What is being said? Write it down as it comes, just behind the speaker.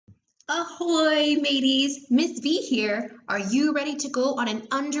Ahoy, mateys! Ms.V here. Are you ready to go on an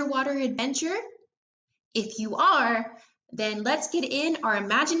underwater adventure? If you are, then let's get in our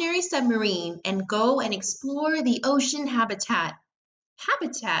imaginary submarine and go and explore the ocean habitat.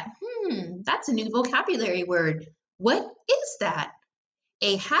 Habitat, that's a new vocabulary word. What is that?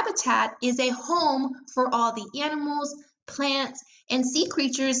 A habitat is a home for all the animals, plants, and sea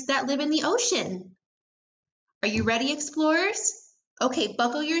creatures that live in the ocean. Are you ready, explorers? Okay,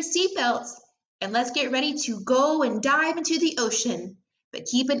 buckle your seatbelts and let's get ready to go and dive into the ocean. But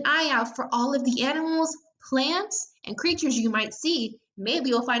keep an eye out for all of the animals, plants, and creatures you might see. Maybe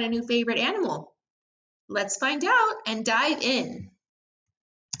you'll find a new favorite animal. Let's find out and dive in.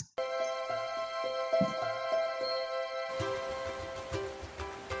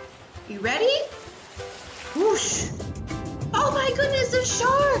 You ready? Whoosh! Oh my goodness, a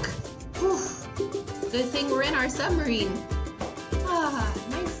shark! Whew. Good thing we're in our submarine. Ah,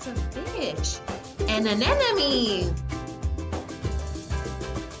 nice fish. And an enemy.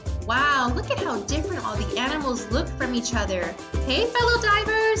 Wow, look at how different all the animals look from each other. Hey, fellow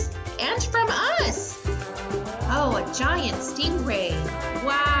divers, and from us. Oh, a giant stingray.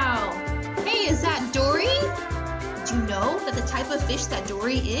 Wow. Hey, is that Dory? Did you know that the type of fish that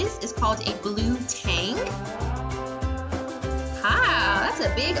Dory is called a blue tang? Wow, that's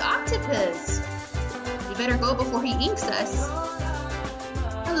a big octopus. We better go before he inks us.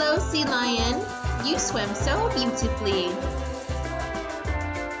 Hello, sea lion. You swim so beautifully.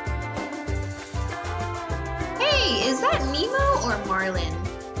 Hey, is that Nemo or Marlin?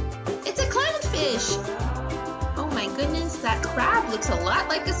 It's a clownfish. Oh my goodness, that crab looks a lot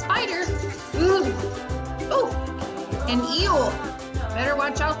like a spider. Ooh. Oh, an eel. Better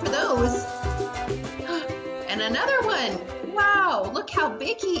watch out for those. And another one. Wow, look how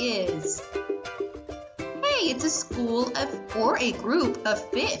big he is. Hey, it's a school of, or a group of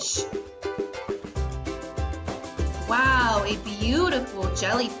fish. Wow, a beautiful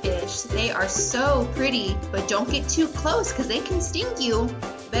jellyfish. They are so pretty, but don't get too close because they can sting you.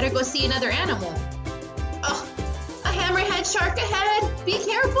 Better go see another animal. Oh, a hammerhead shark ahead. Be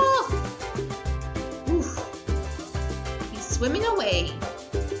careful. Oof. He's swimming away.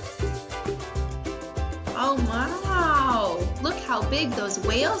 Oh, wow. Look how big those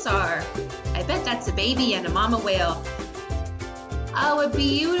whales are. I bet that's a baby and a mama whale. Oh,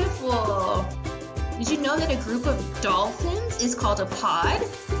 beautiful. Did you know that a group of dolphins is called a pod?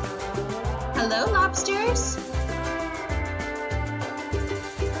 Hello, lobsters.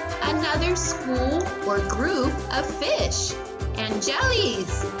 Another school or group of fish and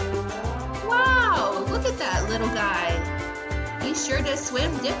jellies. Wow, look at that little guy. He sure does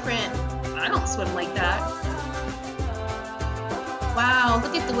swim different. I don't swim like that. Wow,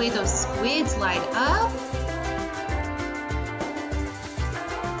 look at the way those squids light up.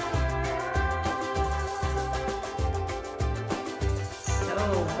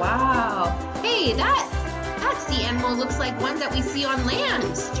 So, wow. Hey, that sea animal looks like one that we see on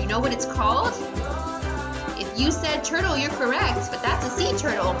land. Do you know what it's called? If you said turtle, you're correct, but that's a sea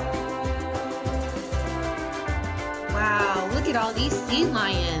turtle. Wow, look at all these sea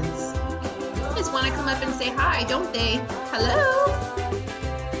lions. They just want to come up and say hi, don't they? Hello?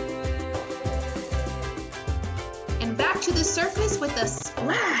 And back to the surface with a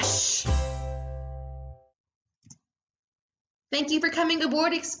splash. Thank you for coming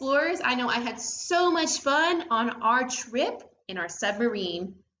aboard, explorers. I know I had so much fun on our trip in our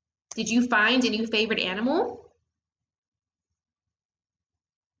submarine. Did you find a new favorite animal?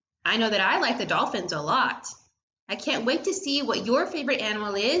 I know that I like the dolphins a lot. I can't wait to see what your favorite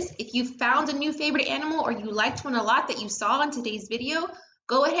animal is. If you found a new favorite animal or you liked one a lot that you saw in today's video,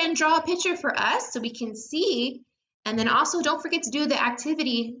 go ahead and draw a picture for us so we can see. And then also don't forget to do the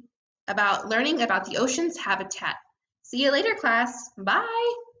activity about learning about the ocean's habitat. See you later, class.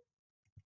 Bye.